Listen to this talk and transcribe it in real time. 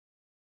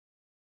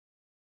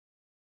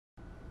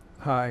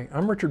Hi,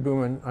 I'm Richard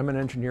Booman. I'm an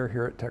engineer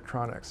here at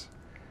Tektronix.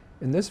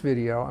 In this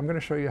video, I'm going to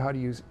show you how to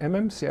use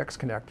MMCX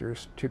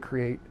connectors to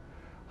create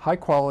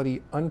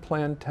high-quality,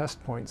 unplanned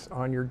test points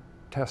on your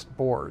test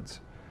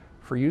boards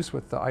for use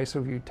with the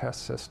ISOView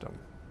test system.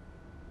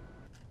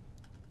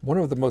 One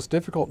of the most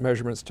difficult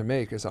measurements to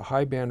make is a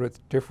high-bandwidth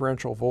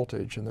differential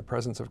voltage in the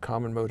presence of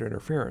common mode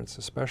interference,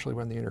 especially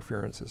when the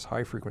interference is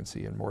high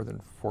frequency and more than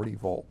 40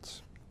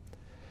 volts.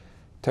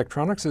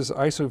 Tektronix's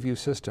ISOView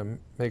system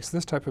makes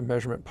this type of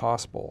measurement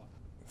possible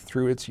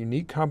through its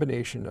unique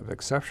combination of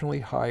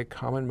exceptionally high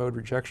common mode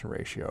rejection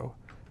ratio,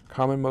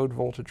 common mode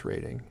voltage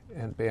rating,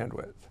 and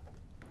bandwidth.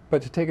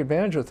 But to take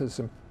advantage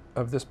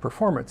of this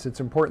performance,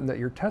 it's important that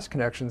your test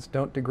connections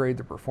don't degrade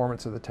the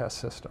performance of the test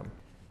system.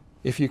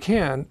 If you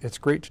can, it's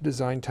great to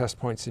design test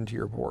points into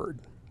your board.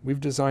 We've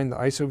designed the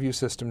ISOView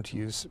system to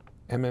use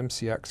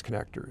MMCX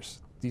connectors.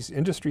 These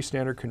industry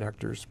standard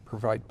connectors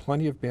provide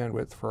plenty of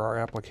bandwidth for our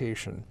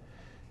application,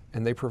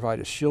 and they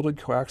provide a shielded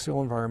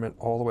coaxial environment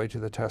all the way to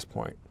the test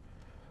point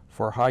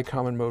for high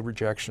common mode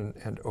rejection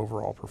and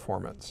overall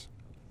performance.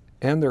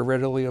 And they're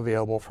readily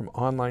available from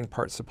online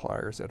parts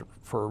suppliers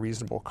for a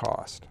reasonable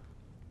cost.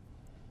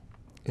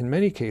 In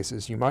many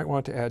cases, you might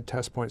want to add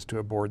test points to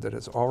a board that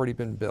has already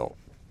been built.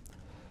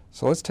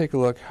 So let's take a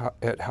look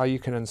at how you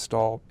can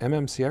install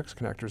MMCX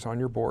connectors on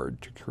your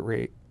board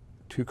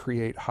to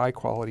create high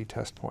quality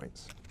test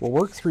points. We'll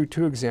work through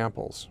two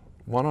examples,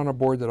 one on a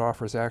board that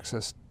offers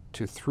access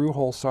to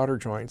through-hole solder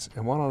joints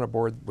and one on a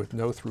board with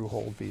no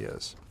through-hole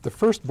vias. The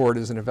first board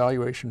is an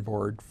evaluation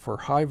board for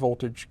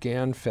high-voltage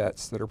GaN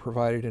FETs that are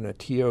provided in a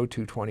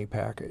TO220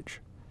 package.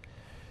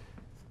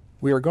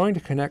 We are going to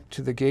connect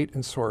to the gate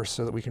and source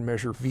so that we can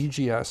measure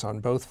VGS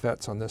on both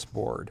FETs on this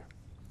board.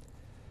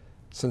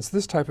 Since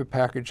this type of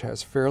package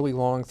has fairly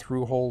long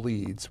through-hole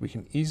leads, we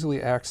can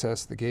easily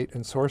access the gate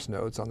and source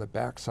nodes on the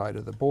back side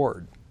of the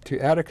board. To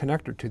add a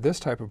connector to this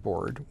type of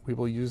board, we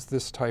will use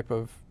this type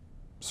of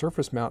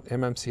surface mount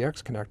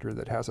MMCX connector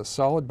that has a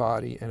solid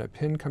body and a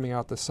pin coming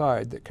out the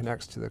side that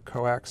connects to the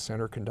coax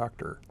center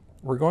conductor.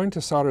 We're going to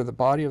solder the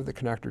body of the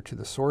connector to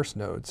the source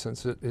node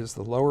since it is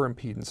the lower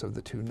impedance of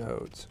the two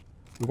nodes.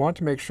 We want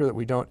to make sure that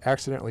we don't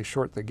accidentally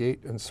short the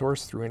gate and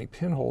source through any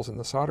pinholes in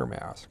the solder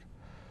mask.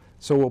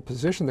 So we'll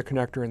position the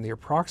connector in the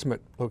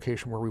approximate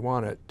location where we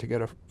want it to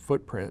get a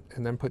footprint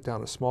and then put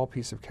down a small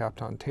piece of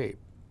Kapton tape.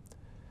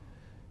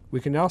 We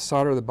can now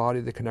solder the body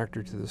of the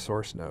connector to the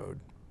source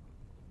node.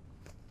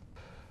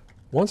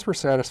 Once we're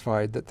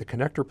satisfied that the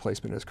connector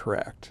placement is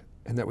correct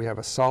and that we have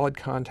a solid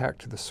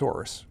contact to the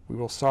source, we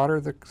will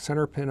solder the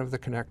center pin of the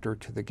connector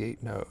to the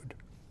gate node.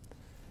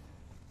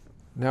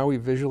 Now we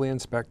visually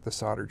inspect the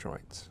solder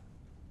joints.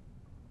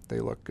 They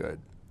look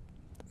good.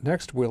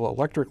 Next, we'll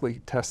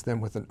electrically test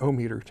them with an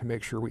ohmmeter to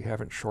make sure we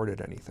haven't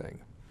shorted anything.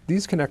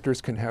 These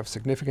connectors can have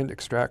significant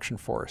extraction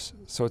force,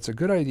 so it's a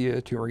good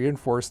idea to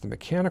reinforce the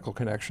mechanical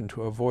connection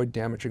to avoid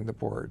damaging the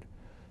board.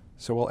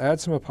 So we'll add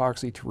some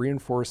epoxy to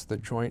reinforce the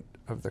joint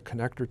of the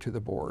connector to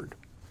the board.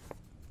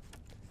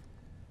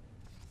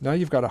 Now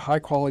you've got a high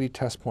quality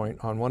test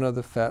point on one of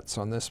the FETs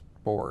on this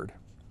board.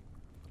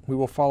 We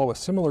will follow a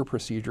similar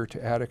procedure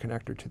to add a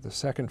connector to the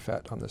second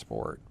FET on this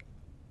board.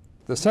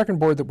 The second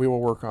board that we will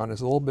work on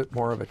is a little bit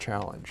more of a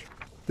challenge.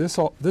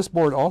 This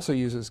board also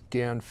uses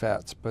GaN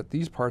FETs, but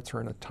these parts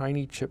are in a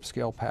tiny chip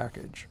scale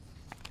package.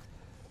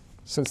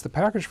 Since the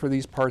package for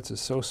these parts is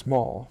so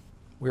small,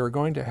 we are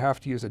going to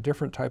have to use a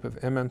different type of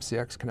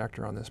MMCX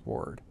connector on this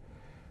board.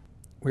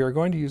 We are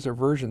going to use a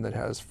version that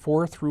has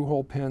 4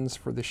 through-hole pins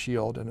for the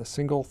shield and a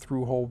single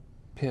through-hole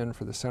pin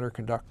for the center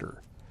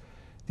conductor.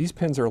 These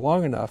pins are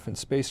long enough and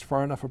spaced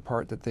far enough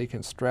apart that they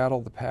can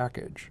straddle the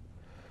package.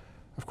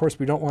 Of course,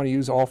 we don't want to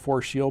use all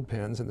 4 shield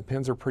pins, and the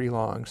pins are pretty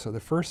long, so the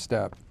first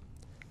step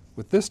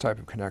with this type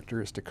of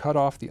connector is to cut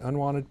off the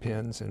unwanted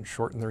pins and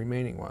shorten the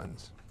remaining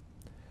ones.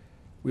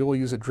 We will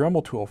use a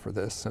Dremel tool for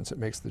this since it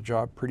makes the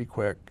job pretty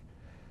quick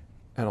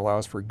and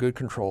allows for good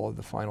control of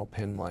the final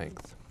pin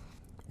length.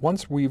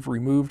 Once we've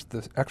removed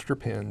the extra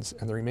pins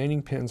and the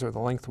remaining pins are the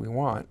length we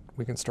want,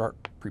 we can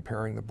start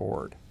preparing the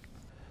board.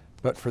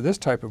 But for this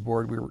type of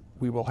board,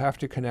 we will have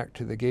to connect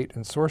to the gate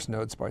and source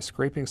nodes by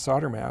scraping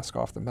solder mask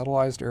off the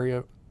metallized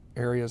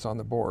areas on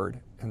the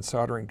board and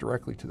soldering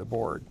directly to the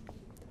board.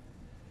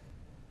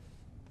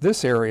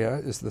 This area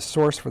is the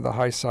source for the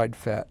high side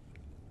FET,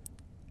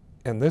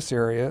 and this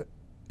area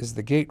is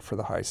the gate for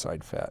the high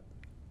side FET.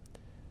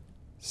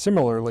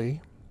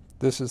 Similarly,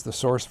 this is the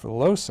source for the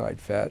low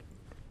side FET,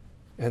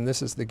 and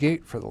this is the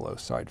gate for the low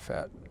side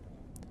FET.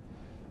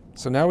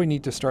 So now we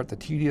need to start the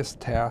tedious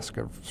task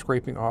of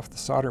scraping off the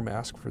solder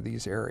mask for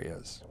these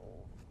areas.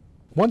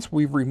 Once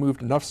we've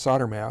removed enough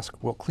solder mask,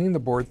 we'll clean the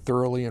board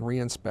thoroughly and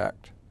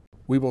re-inspect.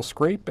 We will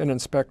scrape and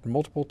inspect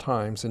multiple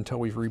times until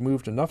we've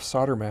removed enough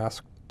solder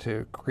mask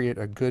to create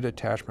a good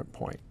attachment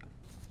point.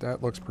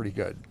 That looks pretty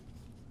good.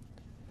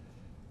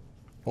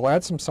 We'll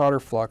add some solder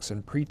flux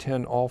and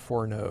pre-tin all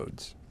 4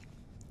 nodes.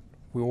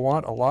 We will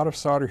want a lot of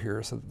solder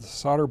here so that the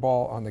solder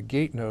ball on the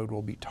gate node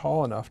will be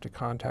tall enough to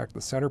contact the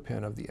center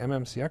pin of the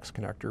MMCX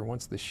connector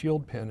once the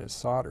shield pin is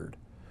soldered.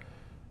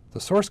 The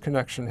source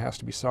connection has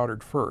to be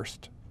soldered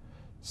first,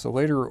 so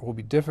later it will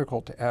be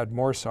difficult to add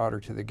more solder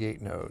to the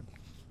gate node.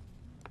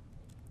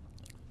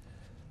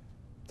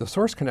 The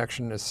source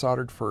connection is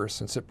soldered first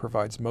since it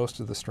provides most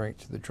of the strength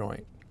to the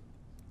joint.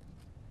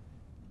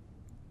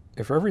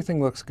 If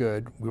everything looks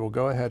good, we will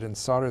go ahead and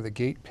solder the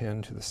gate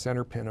pin to the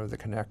center pin of the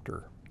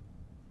connector.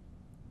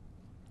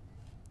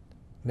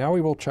 Now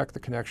we will check the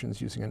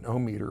connections using an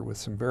ohm meter with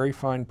some very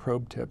fine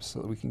probe tips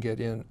so that we can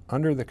get in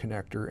under the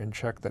connector and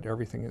check that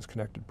everything is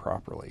connected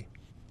properly.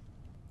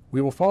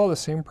 We will follow the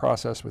same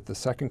process with the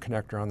second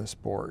connector on this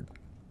board.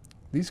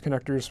 These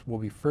connectors will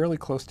be fairly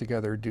close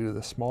together due to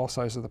the small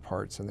size of the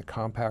parts and the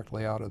compact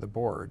layout of the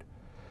board,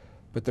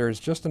 but there is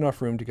just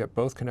enough room to get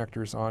both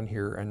connectors on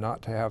here and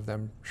not to have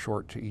them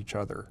short to each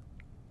other.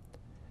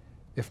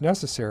 If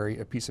necessary,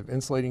 a piece of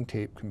insulating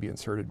tape can be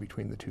inserted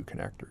between the two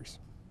connectors.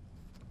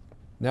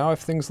 Now if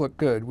things look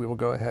good, we will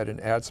go ahead and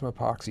add some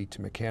epoxy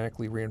to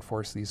mechanically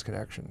reinforce these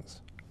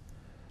connections.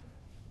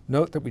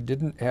 Note that we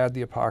didn't add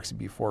the epoxy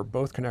before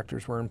both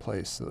connectors were in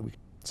place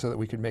so that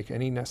we could make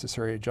any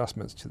necessary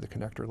adjustments to the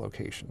connector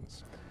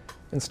locations.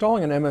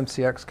 Installing an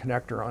MMCX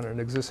connector on an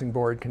existing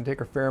board can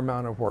take a fair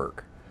amount of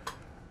work,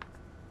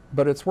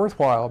 but it's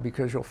worthwhile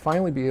because you'll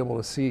finally be able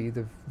to see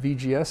the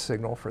VGS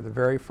signal for the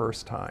very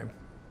first time.